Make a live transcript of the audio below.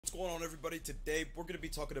What's going on, everybody? Today we're going to be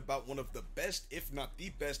talking about one of the best, if not the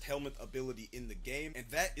best, Helminth ability in the game, and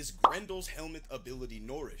that is Grendel's Helminth ability,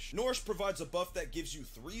 Nourish. Nourish provides a buff that gives you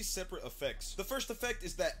 3 separate effects. The first effect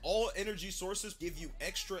is that all energy sources give you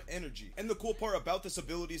extra energy, and the cool part about this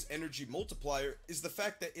ability's energy multiplier is the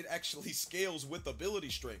fact that it actually scales with ability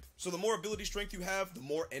strength. So the more ability strength you have, the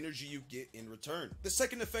more energy you get in return. The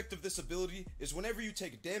second effect of this ability is whenever you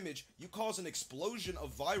take damage, you cause an explosion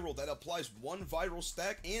of viral that applies 1 viral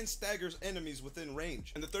stack and staggers enemies within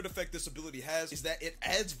range. And the third effect this ability has is that it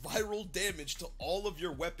adds viral damage to all of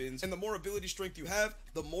your weapons, and the more ability strength you have,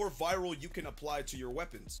 the more viral you can apply to your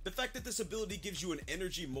weapons. The fact that this ability gives you an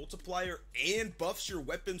energy multiplier and buffs your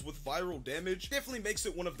weapons with viral damage definitely makes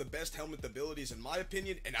it one of the best Helminth abilities in my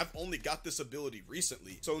opinion, and I've only got this ability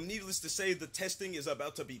recently. So needless to say, the testing is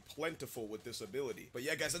about to be plentiful with this ability. But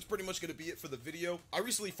yeah guys, that's pretty much going to be it for the video. I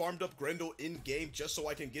recently farmed up Grendel in game just so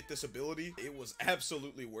I can get this ability. It was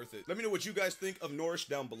absolutely worth it. Let me know what you guys think of Nourish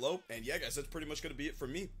down below. And yeah guys, that's pretty much going to be it for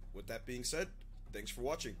me. With that being said, thanks for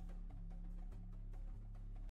watching.